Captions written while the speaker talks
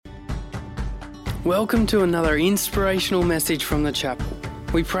Welcome to another inspirational message from the chapel.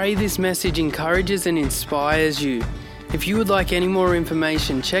 We pray this message encourages and inspires you. If you would like any more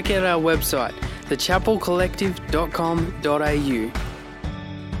information, check out our website,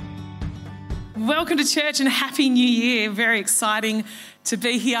 thechapelcollective.com.au. Welcome to church and Happy New Year. Very exciting to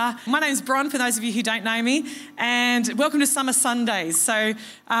be here. My name's Bron, for those of you who don't know me, and welcome to Summer Sundays. So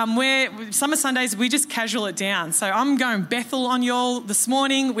Summer Sundays, we just casual it down. So I'm going Bethel on y'all this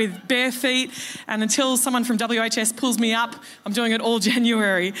morning with bare feet, and until someone from WHS pulls me up, I'm doing it all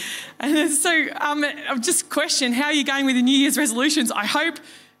January. And so I've just questioned, how are you going with your New Year's resolutions? I hope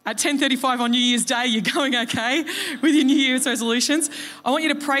at 10:35 on New Year's Day, you're going okay with your New Year's resolutions. I want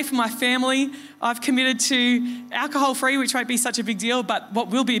you to pray for my family. I've committed to alcohol-free, which won't be such a big deal, but what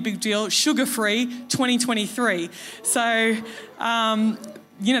will be a big deal, sugar-free 2023. So, there's going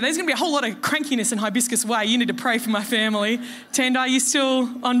to be a whole lot of crankiness in Hibiscus Way. You need to pray for my family. Tandai, are you still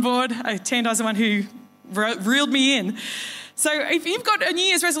on board? Tandai's the one who reeled me in. So if you've got a New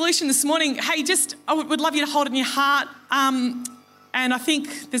Year's resolution this morning, hey, I would love you to hold it in your heart. And I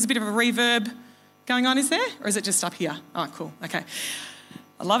think there's a bit of a reverb going on, is there? Or is it just up here? Oh, cool. Okay.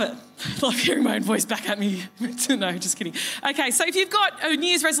 I love it. I love hearing my own voice back at me. No, just kidding. Okay, so if you've got a New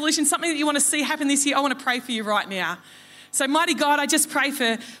Year's resolution, something that you want to see happen this year, I want to pray for you right now. So mighty God, I just pray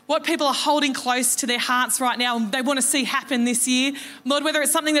for what people are holding close to their hearts right now and they want to see happen this year. Lord, whether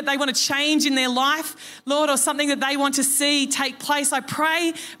it's something that they want to change in their life, Lord, or something that they want to see take place, I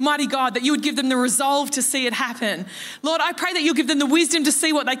pray, mighty God, that you would give them the resolve to see it happen. Lord, I pray that you'll give them the wisdom to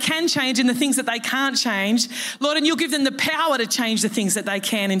see what they can change and the things that they can't change. Lord, and you'll give them the power to change the things that they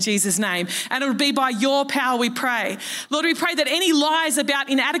can in Jesus' name. And it'll be by your power we pray. Lord, we pray that any lies about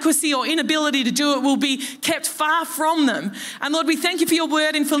inadequacy or inability to do it will be kept far from them. And Lord, we thank you for your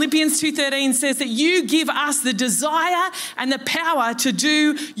word in Philippians 2:13 says that you give us the desire and the power to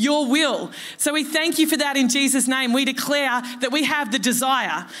do your will. So we thank you for that in Jesus' name. We declare that we have the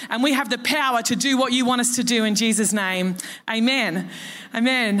desire and we have the power to do what you want us to do in Jesus' name. Amen.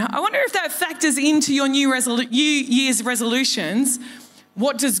 Amen. I wonder if that factors into your New Year's resolutions.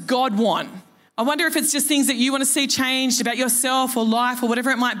 What does God want? I wonder if it's just things that you want to see changed about yourself or life or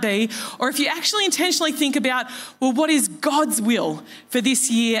whatever it might be, or if you actually intentionally think about, well, what is God's will for this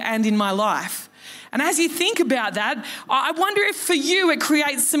year and in my life? And as you think about that, I wonder if for you it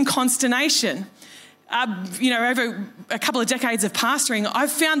creates some consternation. Over a couple of decades of pastoring,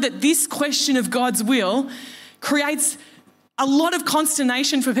 I've found that this question of God's will creates a lot of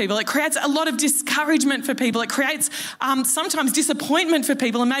consternation for people. It creates a lot of discouragement for people. It creates sometimes disappointment for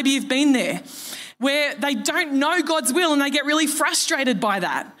people, and maybe you've been there, where they don't know God's will and they get really frustrated by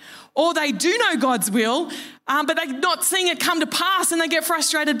that. Or they do know God's will, but they're not seeing it come to pass and they get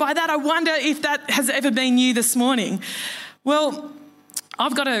frustrated by that. I wonder if that has ever been you this morning. Well,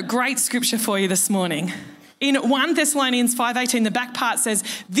 I've got a great scripture for you this morning. In 1 Thessalonians 5:18, the back part says,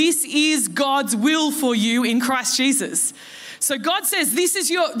 this is God's will for you in Christ Jesus. So God says, this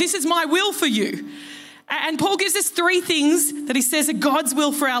is my will for you. And Paul gives us three things that he says are God's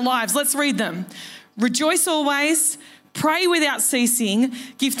will for our lives. Let's read them. Rejoice always, pray without ceasing,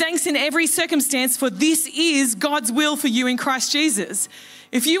 give thanks in every circumstance, for this is God's will for you in Christ Jesus.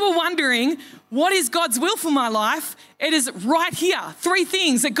 If you were wondering, what is God's will for my life? It is right here. Three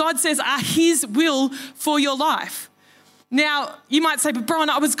things that God says are his will for your life. Now, you might say, but Bron,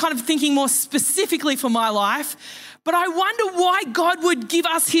 I was kind of thinking more specifically for my life. But I wonder why God would give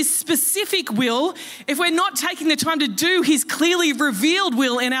us his specific will if we're not taking the time to do his clearly revealed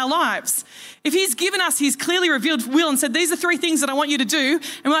will in our lives. If he's given us his clearly revealed will and said, these are three things that I want you to do,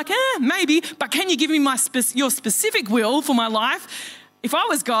 and we're like, maybe, but can you give me your specific will for my life? If I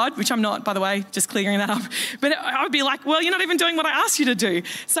was God, which I'm not, by the way, just clearing that up, but I would be like, well, you're not even doing what I asked you to do.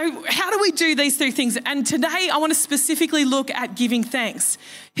 So how do we do these three things? And today I want to specifically look at giving thanks.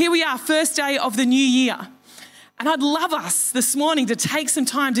 Here we are, first day of the new year. And I'd love us this morning to take some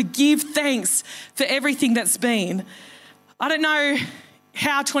time to give thanks for everything that's been. I don't know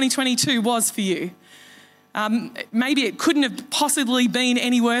how 2022 was for you. Maybe it couldn't have possibly been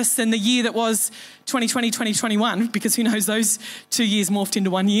any worse than the year that was 2020, 2021, because who knows, those 2 years morphed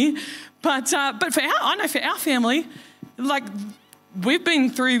into 1 year. But for our family, we've been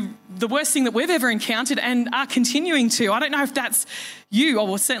through the worst thing that we've ever encountered and are continuing to. I don't know if that's you,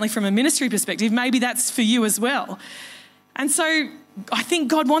 or certainly from a ministry perspective, maybe that's for you as well. And so I think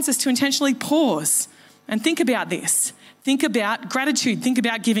God wants us to intentionally pause and think about this. Think about gratitude. Think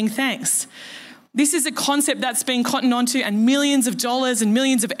about giving thanks. This is a concept that's been cottoned onto, and millions of dollars and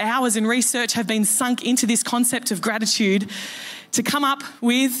millions of hours in research have been sunk into this concept of gratitude to come up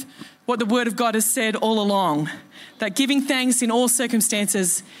with what the Word of God has said all along, that giving thanks in all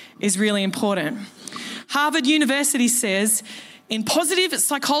circumstances is really important. Harvard University says, in positive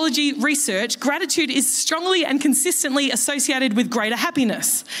psychology research, gratitude is strongly and consistently associated with greater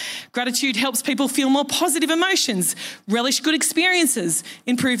happiness. Gratitude helps people feel more positive emotions, relish good experiences,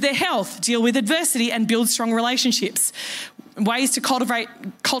 improve their health, deal with adversity, and build strong relationships. Ways to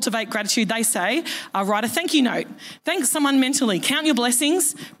cultivate gratitude, they say, are write a thank you note. Thank someone mentally. Count your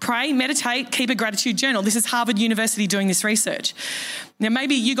blessings, pray, meditate, keep a gratitude journal. This is Harvard University doing this research. Now,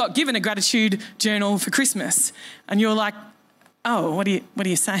 maybe you got given a gratitude journal for Christmas and you're like, oh, what are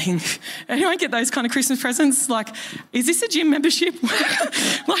you saying? Anyone get those kind of Christmas presents? Like, is this a gym membership?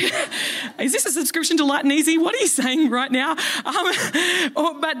 Like, is this a subscription to Light and Easy? What are you saying right now?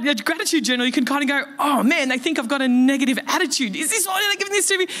 But a gratitude journal, you can kind of go, oh man, they think I've got a negative attitude. Is this why they're giving this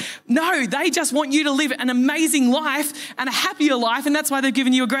to me? No, they just want you to live an amazing life and a happier life, and that's why they've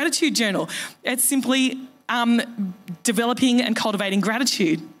given you a gratitude journal. It's simply developing and cultivating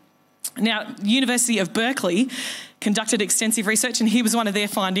gratitude. Now, University of Berkeley conducted extensive research, and here was one of their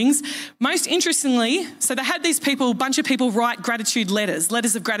findings. Most interestingly, so they had a bunch of people write gratitude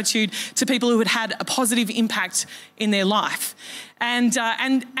letters of gratitude to people who had had a positive impact in their life. And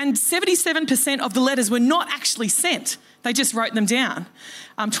 77% of the letters were not actually sent. They just wrote them down.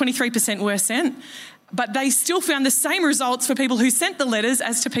 23% were sent. But they still found the same results for people who sent the letters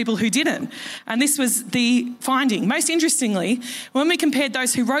as to people who didn't. And this was the finding. Most interestingly, when we compared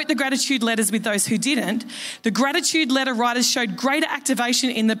those who wrote the gratitude letters with those who didn't, the gratitude letter writers showed greater activation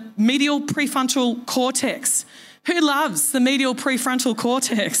in the medial prefrontal cortex. Who loves the medial prefrontal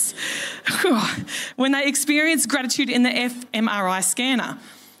cortex? When they experienced gratitude in the fMRI scanner.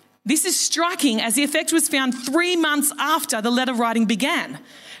 This is striking, as the effect was found 3 months after the letter writing began.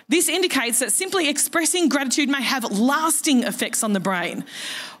 This indicates that simply expressing gratitude may have lasting effects on the brain.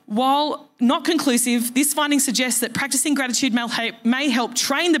 While not conclusive, this finding suggests that practicing gratitude may help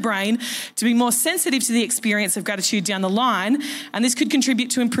train the brain to be more sensitive to the experience of gratitude down the line, and this could contribute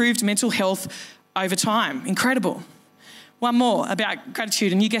to improved mental health over time. Incredible. One more about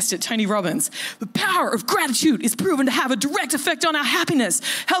gratitude, and you guessed it, Tony Robbins. The power of gratitude is proven to have a direct effect on our happiness,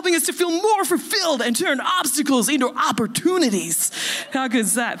 helping us to feel more fulfilled and turn obstacles into opportunities. How good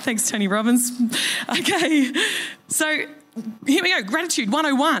is that? Thanks, Tony Robbins. Okay, so here we go, gratitude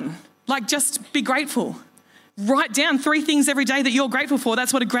 101. Like, just be grateful. Write down 3 things every day that you're grateful for.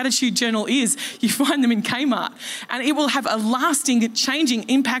 That's what a gratitude journal is. You find them in Kmart, and it will have a lasting, changing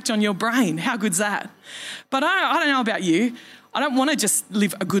impact on your brain. How good's that? But I don't know about you. I don't want to just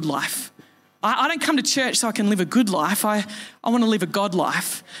live a good life. I don't come to church so I can live a good life. I want to live a God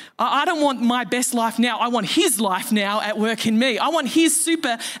life. I don't want my best life now. I want His life now at work in me. I want His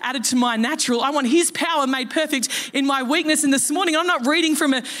super added to my natural. I want His power made perfect in my weakness. And this morning, I'm not reading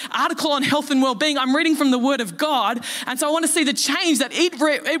from an article on health and well-being. I'm reading from the Word of God. And so I want to see the change that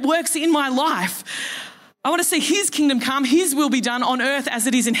it works in my life. I want to see His kingdom come, His will be done on earth as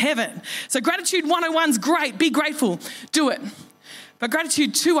it is in heaven. So gratitude 101 is great. Be grateful. Do it. But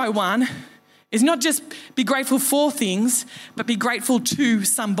gratitude 201 is not just be grateful for things, but be grateful to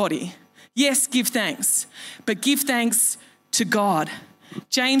somebody. Yes, give thanks, but give thanks to God.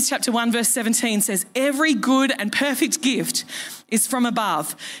 James chapter 1 verse 17 says, every good and perfect gift is from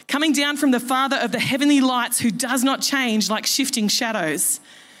above, coming down from the Father of the heavenly lights, who does not change like shifting shadows.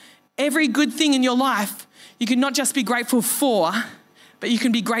 Every good thing in your life, you can not just be grateful for, but you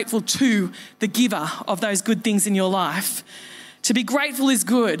can be grateful to the giver of those good things in your life. To be grateful is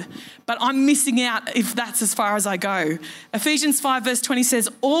good, but I'm missing out if that's as far as I go. Ephesians 5 verse 20 says,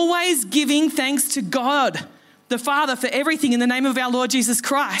 always giving thanks to God, the Father, for everything in the name of our Lord Jesus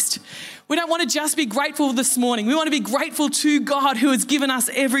Christ. We don't want to just be grateful this morning. We want to be grateful to God who has given us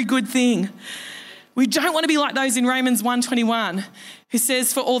every good thing. We don't want to be like those in Romans 1:21 who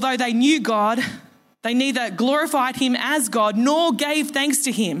says, for although they knew God, they neither glorified Him as God nor gave thanks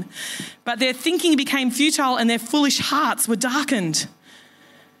to Him, but their thinking became futile and their foolish hearts were darkened.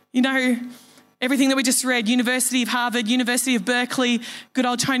 You know, everything that we just read, University of Harvard, University of Berkeley, good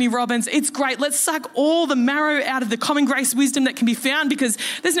old Tony Robbins, it's great. Let's suck all the marrow out of the common grace wisdom that can be found, because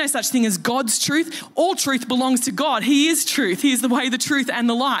there's no such thing as God's truth. All truth belongs to God. He is truth. He is the way, the truth, and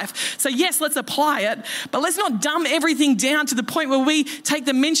the life. So yes, let's apply it, but let's not dumb everything down to the point where we take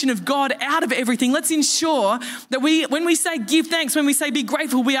the mention of God out of everything. Let's ensure that when we say give thanks, when we say be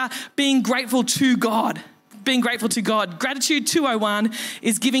grateful, we are being grateful to God. Being grateful to God. Gratitude 201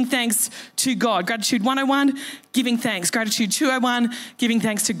 is giving thanks to God. Gratitude 101, giving thanks. Gratitude 201, giving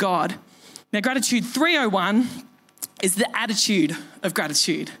thanks to God. Now, gratitude 301 is the attitude of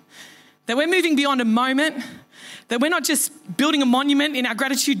gratitude. That we're moving beyond a moment, That we're not just building a monument in our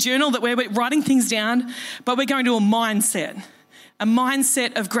gratitude journal, that we're writing things down, but we're going to a mindset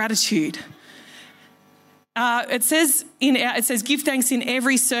of gratitude. It says give thanks in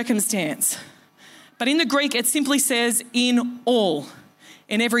every circumstance. But in the Greek, it simply says in all,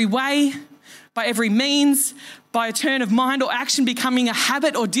 in every way, by every means, by a turn of mind or action becoming a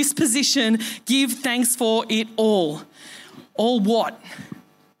habit or disposition, give thanks for it all. All what?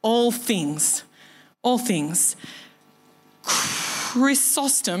 All things. All things.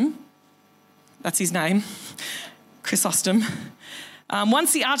 Chrysostom, that's his name, Chrysostom,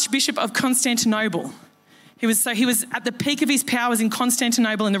 once the Archbishop of Constantinople. He was at the peak of his powers in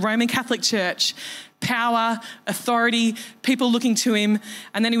Constantinople in the Roman Catholic Church. Power, authority, people looking to him,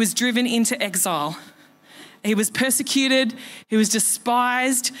 and then he was driven into exile. He was persecuted, he was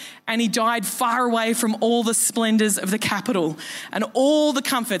despised, and he died far away from all the splendours of the capital and all the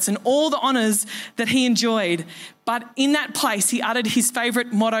comforts and all the honours that he enjoyed. But in that place, he uttered his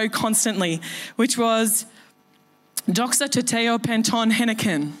favourite motto constantly, which was, Doxa toteo penton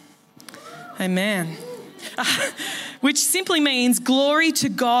heneken. Amen. Which simply means glory to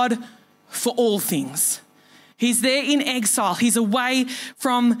God for all things. He's there in exile. He's away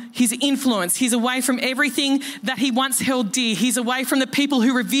from his influence. He's away from everything that he once held dear. He's away from the people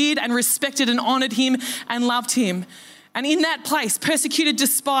who revered and respected and honoured him and loved him. And in that place, persecuted,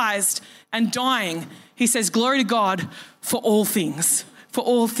 despised, and dying, he says, glory to God for all things. For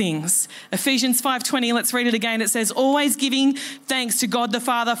all things. Ephesians 5:20, let's read it again. It says, always giving thanks to God the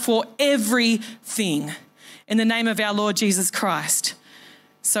Father for everything in the name of our Lord Jesus Christ.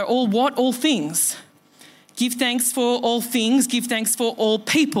 So all what? All things. Give thanks for all things. Give thanks for all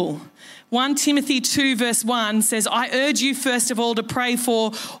people. 1 Timothy 2 verse 1 says, I urge you first of all to pray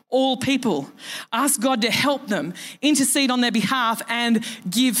for all people. Ask God to help them, intercede on their behalf, and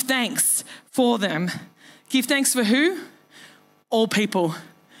give thanks for them. Give thanks for who? All people.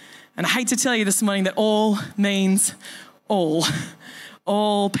 And I hate to tell you this morning that all means all.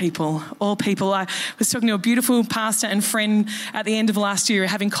 All people, all people. I was talking to a beautiful pastor and friend at the end of last year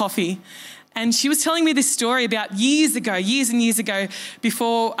having coffee, and she was telling me this story about years and years ago,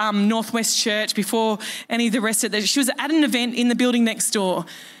 before Northwest Church, before any of the rest of it. She was at an event in the building next door,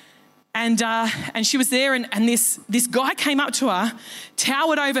 and she was there, and this guy came up to her,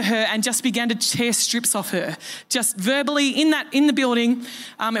 towered over her, and just began to tear strips off her, just verbally in the building.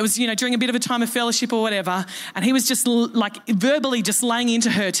 It was during a bit of a time of fellowship or whatever, and he was just like verbally just laying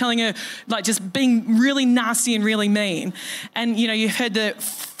into her, telling her, like, just being really nasty and really mean. And you've heard the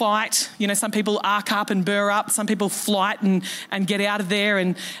fight. Some people arc up and burr up. Some people flight and get out of there.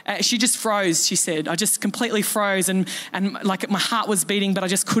 And she just froze. She said, I just completely froze, and like my heart was beating, but I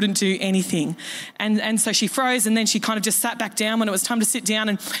just couldn't do anything. And so she froze, and then she kind of just sat back down when it was time to sit down.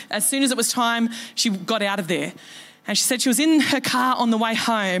 And as soon as it was time, she got out of there. And she said she was in her car on the way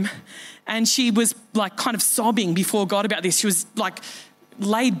home, and she was like kind of sobbing before God about this. She was like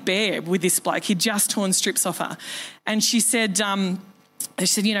laid bare with this bloke. He'd just torn strips off her. And she said,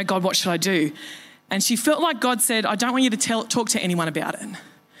 God, what should I do? And she felt like God said, I don't want you to talk to anyone about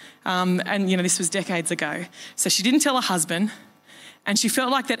it. This was decades ago. So she didn't tell her husband. And she felt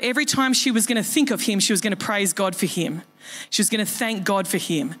like that every time she was going to think of him, she was going to praise God for him. She was going to thank God for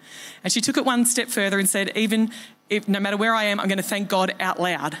him. And she took it one step further and said, even if no matter where I am, I'm going to thank God out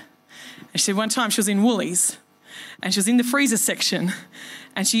loud. And she said one time she was in Woolies, and she was in the freezer section,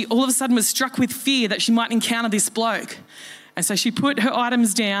 and she all of a sudden was struck with fear that she might encounter this bloke. And so she put her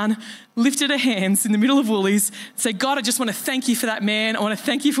items down, lifted her hands in the middle of Woolies, and said, God, I just want to thank you for that man. I want to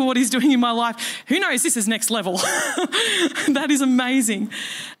thank you for what he's doing in my life. Who knows, this is next level. That is amazing.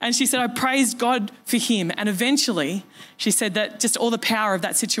 And she said, I praised God for him. And eventually, she said that just all the power of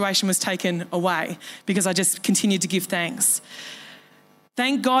that situation was taken away because I just continued to give thanks.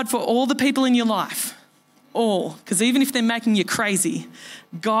 Thank God for all the people in your life. All, because even if they're making you crazy,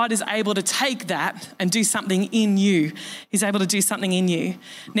 God is able to take that and do something in you. He's able to do something in you.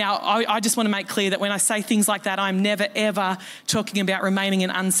 Now, I just want to make clear that when I say things like that, I'm never, ever talking about remaining in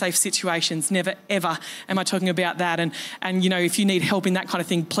unsafe situations. Never, ever am I talking about that. And if you need help in that kind of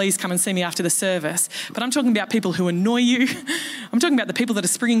thing, please come and see me after the service. But I'm talking about people who annoy you. I'm talking about the people that are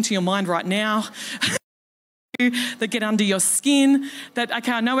springing to your mind right now. That get under your skin, that,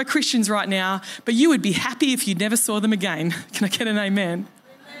 okay, I know we're Christians right now, but you would be happy if you never saw them again. Can I get an amen?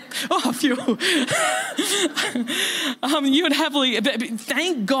 Oh, phew. You would happily, but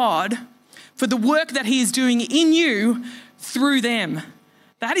thank God for the work that he is doing in you through them.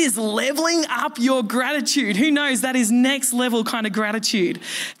 That is leveling up your gratitude. Who knows? That is next level kind of gratitude.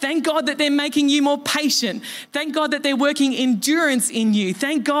 Thank God that they're making you more patient. Thank God that they're working endurance in you.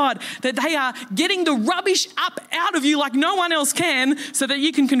 Thank God that they are getting the rubbish up out of you like no one else can so that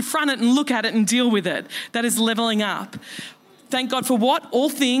you can confront it and look at it and deal with it. That is leveling up. Thank God for what? All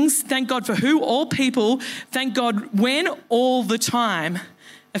things. Thank God for who? All people. Thank God when? All the time.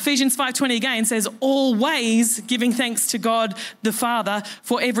 Ephesians 5:20 again says, always giving thanks to God the Father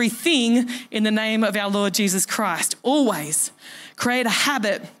for everything in the name of our Lord Jesus Christ. Always. Create a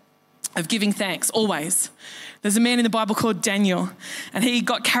habit of giving thanks, always. There's a man in the Bible called Daniel, and he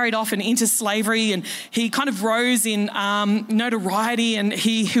got carried off and into slavery, and he kind of rose in notoriety, and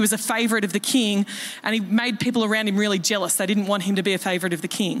he was a favourite of the king, and he made people around him really jealous. They didn't want him to be a favourite of the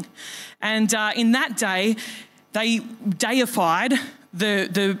king. And in that day, they deified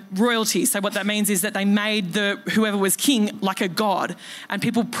the royalty. So what that means is that they made whoever was king like a god, and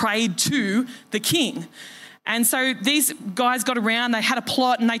people prayed to the king. And so these guys got around, they had a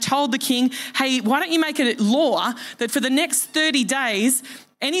plot, and they told the king, hey, why don't you make it law that for the next 30 days,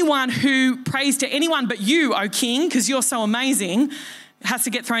 anyone who prays to anyone but you, O king, because you're so amazing, has to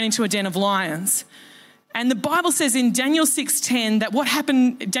get thrown into a den of lions. And the Bible says in Daniel 6:10 that what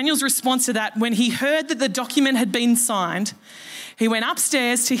happened, Daniel's response to that, when he heard that the document had been signed, he went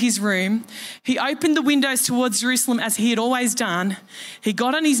upstairs to his room. He opened the windows towards Jerusalem as he had always done. He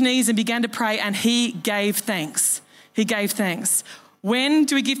got on his knees and began to pray, and he gave thanks. He gave thanks. When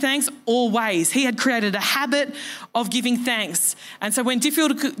do we give thanks? Always. He had created a habit of giving thanks. And so when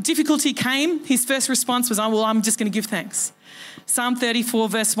difficulty came, his first response was, I'm just going to give thanks. Psalm 34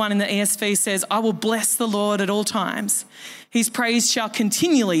 verse 1 in the ESV says, I will bless the Lord at all times. His praise shall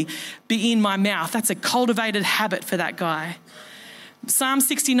continually be in my mouth. That's a cultivated habit for that guy. Psalm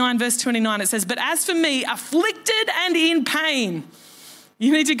 69 verse 29, it says, but as for me, afflicted and in pain.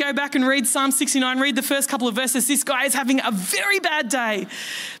 You need to go back and read Psalm 69, read the first couple of verses. This guy is having a very bad day.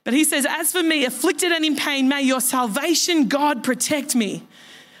 But he says, as for me, afflicted and in pain, may your salvation, God, protect me.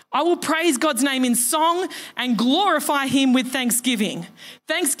 I will praise God's name in song and glorify him with thanksgiving.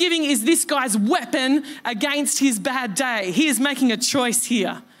 Thanksgiving is this guy's weapon against his bad day. He is making a choice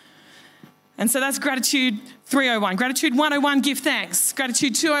here. And so that's gratitude 301. Gratitude 101, give thanks.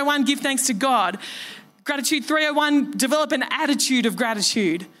 Gratitude 201, give thanks to God. Gratitude 301, develop an attitude of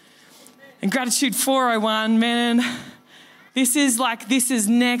gratitude. And gratitude 401, man, this is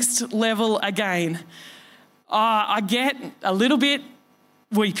next level again. I get a little bit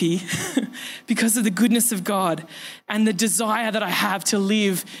weepy because of the goodness of God and the desire that I have to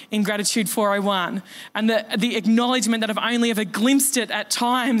live in gratitude 401 and the acknowledgement that I've only ever glimpsed it at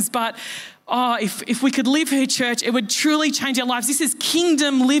times, but if we could live here, church, it would truly change our lives. This is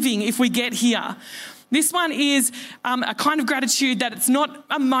kingdom living if we get here. This one is a kind of gratitude that it's not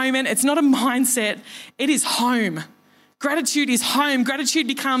a moment, it's not a mindset, it is home. Gratitude is home. Gratitude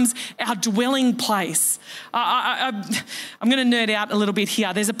becomes our dwelling place. I'm going to nerd out a little bit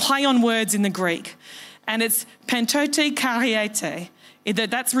here. There's a play on words in the Greek, and it's pentote kariete.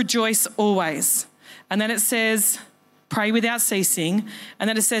 That's rejoice always. And then it says pray without ceasing. And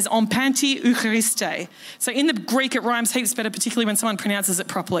then it says on panti euchariste. So in the Greek, it rhymes heaps better, particularly when someone pronounces it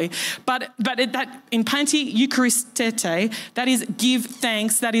properly. But that in panti eucharistete, that is give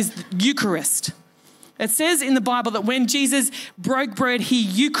thanks, that is Eucharist. It says in the Bible that when Jesus broke bread, he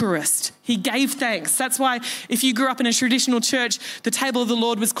Eucharist. He gave thanks. That's why if you grew up in a traditional church, the table of the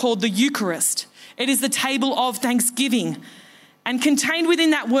Lord was called the Eucharist. It is the table of thanksgiving. And contained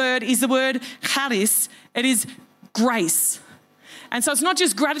within that word is the word charis. It is grace. And so it's not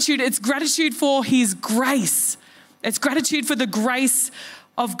just gratitude, it's gratitude for his grace. It's gratitude for the grace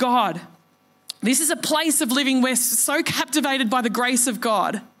of God. This is a place of living. We're so captivated by the grace of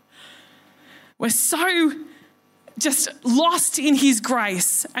God. We're so just lost in his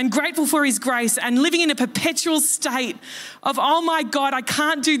grace and grateful for his grace and living in a perpetual state of, oh my God, I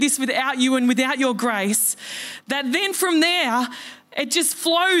can't do this without you and without your grace, that then from there, it just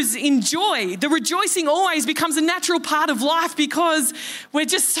flows in joy. The rejoicing always becomes a natural part of life because we're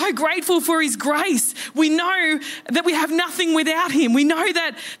just so grateful for his grace. We know that we have nothing without him. We know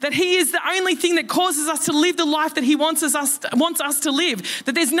that he is the only thing that causes us to live the life that he wants us to live,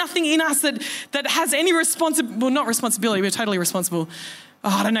 that there's nothing in us that has any not responsibility, we're totally responsible.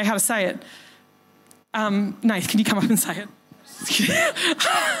 Oh, I don't know how to say it. Nath, can you come up and say it?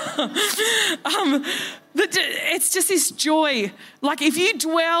 It's just this joy. Like if you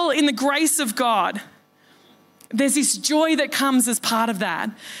dwell in the grace of God, there's this joy that comes as part of that.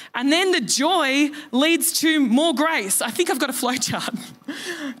 And then the joy leads to more grace. I think I've got a flow chart.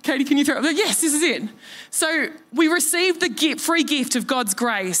 Katie, can you throw it? Yes, this is it. So we receive the free gift of God's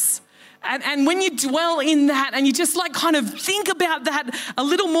grace. And when you dwell in that and you just like kind of think about that a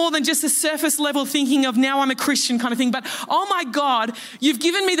little more than just a surface level thinking of now I'm a Christian kind of thing, but oh my God, you've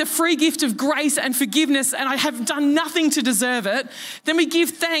given me the free gift of grace and forgiveness and I have done nothing to deserve it. Then we give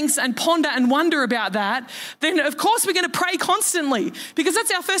thanks and ponder and wonder about that. Then of course we're going to pray constantly because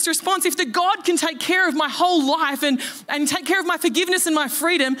that's our first response. If the God can take care of my whole life and take care of my forgiveness and my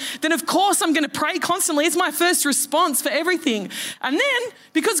freedom, then of course I'm going to pray constantly. It's my first response for everything. And then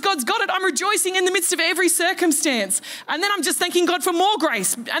because God's got it, I'm rejoicing in the midst of every circumstance. And then I'm just thanking God for more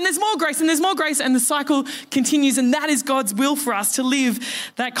grace. And there's more grace and there's more grace. And the cycle continues. And that is God's will for us to live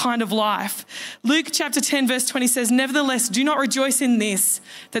that kind of life. Luke chapter 10 verse 20 says, nevertheless, do not rejoice in this,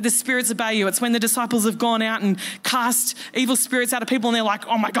 that the spirits obey you. It's when the disciples have gone out and cast evil spirits out of people and they're like,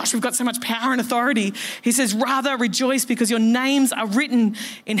 oh my gosh, we've got so much power and authority. He says, rather rejoice because your names are written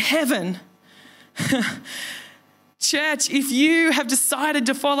in heaven. Church, if you have decided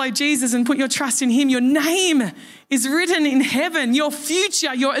to follow Jesus and put your trust in him, your name is written in heaven. Your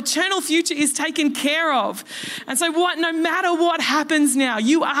future, your eternal future is taken care of. And so no matter what happens now,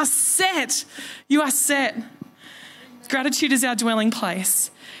 you are set. You are set. Gratitude is our dwelling place.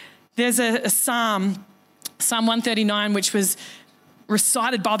 There's a Psalm 139, which was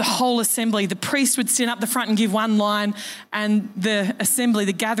recited by the whole assembly. The priest would stand up the front and give one line and the assembly,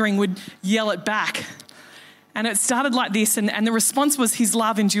 the gathering, would yell it back. And it started like this, and the response was, his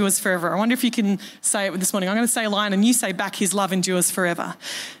love endures forever. I wonder if you can say it this morning. I'm going to say a line, and you say back, his love endures forever.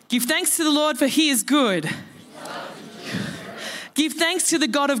 Give thanks to the Lord, for he is good. Give thanks to the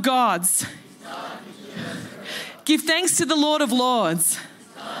God of gods. Give thanks to the Lord of lords.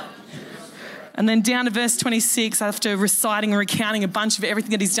 And then down to verse 26, after reciting and recounting a bunch of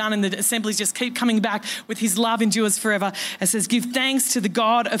everything that he's done, and the assemblies just keep coming back with his love endures forever. It says, give thanks to the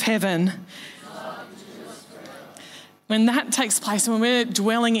God of heaven. When that takes place, when we're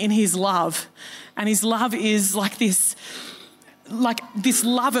dwelling in his love, and his love is like this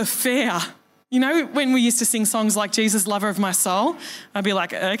love affair. You know, when we used to sing songs like Jesus, Lover of My Soul, I'd be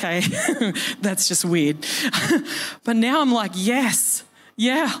like, okay, that's just weird. But now I'm like, yes.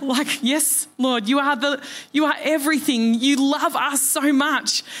 Yeah, like, yes, Lord, you are everything. You love us so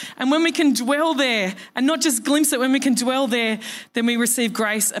much. And when we can dwell there and not just glimpse it, when we can dwell there, then we receive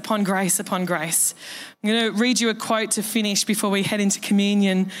grace upon grace upon grace. I'm going to read you a quote to finish before we head into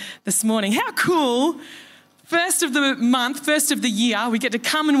communion this morning. How cool. First of the month, first of the year, we get to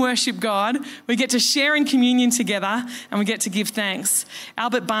come and worship God. We get to share in communion together and we get to give thanks.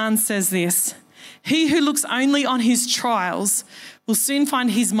 Albert Barnes says this, he who looks only on his trials will soon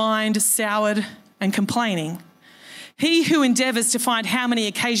find his mind soured and complaining. He who endeavours to find how many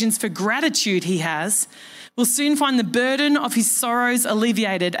occasions for gratitude he has will soon find the burden of his sorrows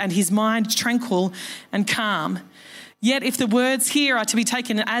alleviated and his mind tranquil and calm. Yet if the words here are to be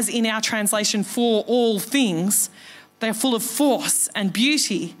taken as in our translation for all things, they are full of force and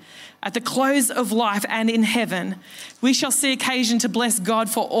beauty. At the close of life and in heaven, we shall see occasion to bless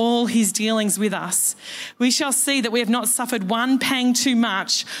God for all his dealings with us. We shall see that we have not suffered one pang too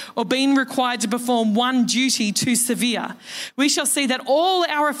much or been required to perform one duty too severe. We shall see that all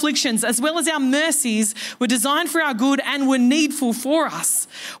our afflictions as well as our mercies were designed for our good and were needful for us.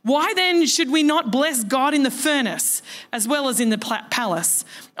 Why then should we not bless God in the furnace as well as in the palace,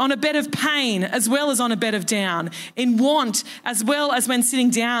 on a bed of pain as well as on a bed of down, in want as well as when sitting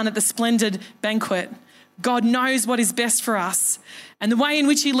down at the splendid banquet? God knows what is best for us, and the way in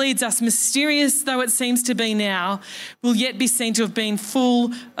which he leads us, mysterious though it seems to be now, will yet be seen to have been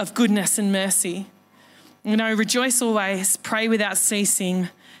full of goodness and mercy. You know, rejoice always, pray without ceasing,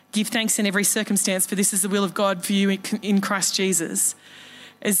 give thanks in every circumstance, for this is the will of God for you in Christ Jesus.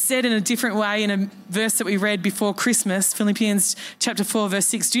 As said in a different way in a verse that we read before Christmas, Philippians chapter 4, verse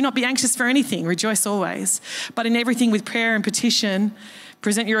 6, do not be anxious for anything, rejoice always, but in everything with prayer and petition,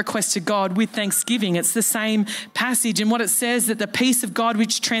 present your request to God with thanksgiving. It's the same passage, and what it says, that the peace of God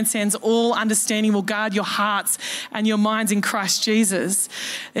which transcends all understanding will guard your hearts and your minds in Christ Jesus.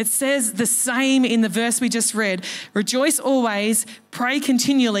 It says the same in the verse we just read. Rejoice always, pray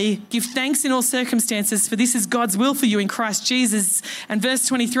continually, give thanks in all circumstances, for this is God's will for you in Christ Jesus. And verse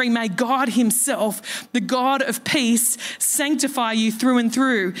 23, may God himself, the God of peace, sanctify you through and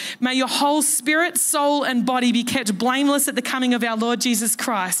through. May your whole spirit, soul and body be kept blameless at the coming of our Lord Jesus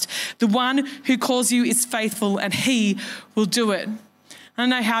Christ. The one who calls you is faithful and he will do it. I don't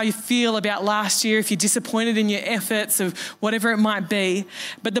know how you feel about last year, if you're disappointed in your efforts of whatever it might be,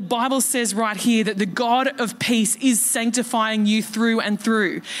 but the Bible says right here that the God of peace is sanctifying you through and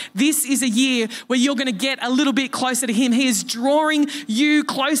through. This is a year where you're going to get a little bit closer to him. He is drawing you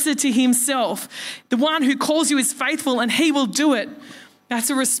closer to himself. The one who calls you is faithful and he will do it. That's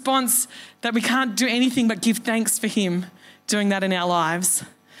a response that we can't do anything but give thanks for him doing that in our lives.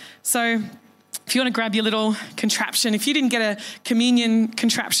 So if you want to grab your little contraption, if you didn't get a communion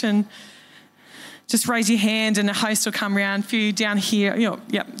contraption, just raise your hand and a host will come around for you down here.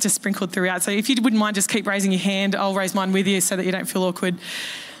 Just sprinkled throughout. So if you wouldn't mind just keep raising your hand, I'll raise mine with you so that you don't feel awkward.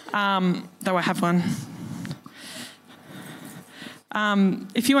 Though I have one.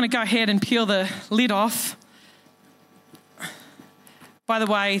 If you want to go ahead and peel the lid off. By the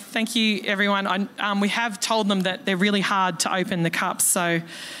way, thank you everyone. We have told them that they're really hard to open, the cups, so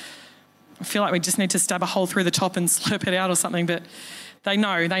I feel like we just need to stab a hole through the top and slurp it out or something, but they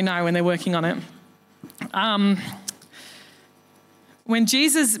know when they're working on it. When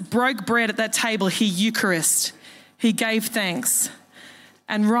Jesus broke bread at that table, he Eucharist, he gave thanks.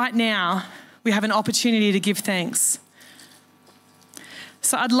 And right now, we have an opportunity to give thanks.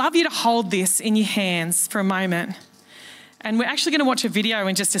 So I'd love you to hold this in your hands for a moment. And we're actually going to watch a video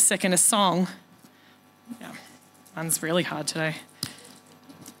in just a second, a song. Yeah, mine's really hard today.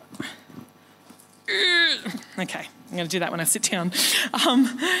 Okay, I'm going to do that when I sit down.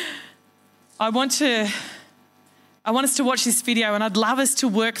 I want us to watch this video, and I'd love us to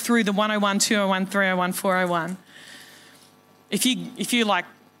work through the 101, 201, 301, 401. If you like,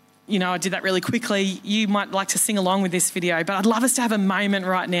 I did that really quickly, you might like to sing along with this video, but I'd love us to have a moment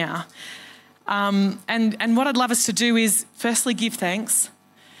right now. And what I'd love us to do is firstly give thanks,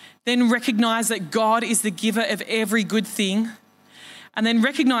 then recognise that God is the giver of every good thing, and then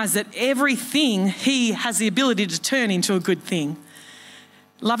recognise that everything he has the ability to turn into a good thing.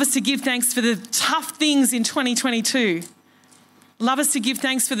 Love us to give thanks for the tough things in 2022. Love us to give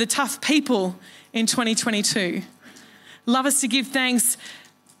thanks for the tough people in 2022. Love us to give thanks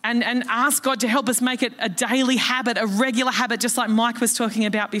and ask God to help us make it a daily habit, a regular habit, just like Mike was talking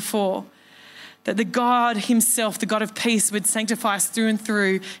about before. That the God himself, the God of peace, would sanctify us through and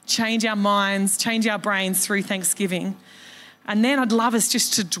through, change our minds, change our brains through thanksgiving. And then I'd love us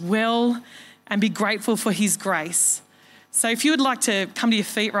just to dwell and be grateful for his grace. So if you would like to come to your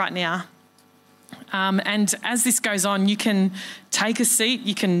feet right now, and as this goes on, you can take a seat,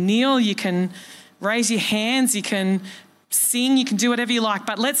 you can kneel, you can raise your hands, you can sing, you can do whatever you like.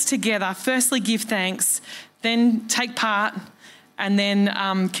 But let's together firstly give thanks, then take part, and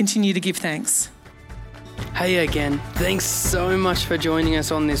then continue to give thanks. Hey again, thanks so much for joining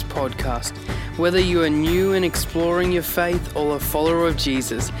us on this podcast. Whether you are new and exploring your faith or a follower of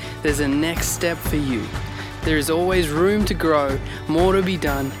Jesus, there's a next step for you. There is always room to grow, more to be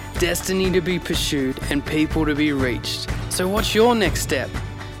done, destiny to be pursued, and people to be reached. So what's your next step?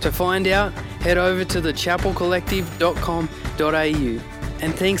 To find out, head over to thechapelcollective.com.au.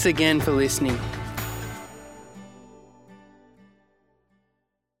 And thanks again for listening.